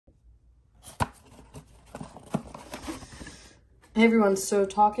Hey everyone, so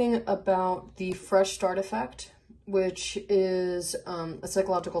talking about the fresh start effect, which is a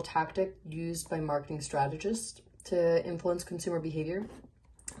psychological tactic used by marketing strategists to influence consumer behavior.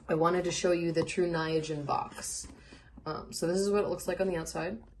 I wanted to show you the True Niagen box. So this is what it looks like on the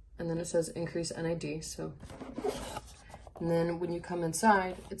outside, and then it says increase NAD. And then when you come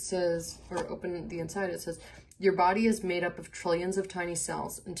inside, it says, or open the inside, it says, your body is made up of trillions of tiny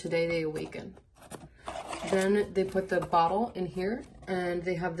cells, and today they awaken. Then they put the bottle in here and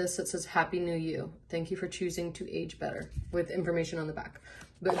they have this that says Happy New You. Thank you for choosing to age better, with information on the back.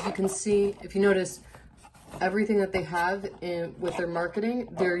 But if you can see, if you notice, everything that they have with their marketing,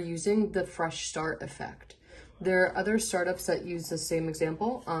 they're using the fresh start effect. There are other startups that use the same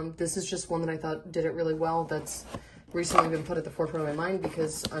example. This is just one that I thought did it really well. That's recently been put at the forefront of my mind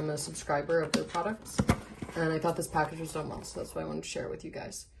because I'm a subscriber of their products. And I thought this package was done well, so that's why I wanted to share it with you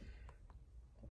guys.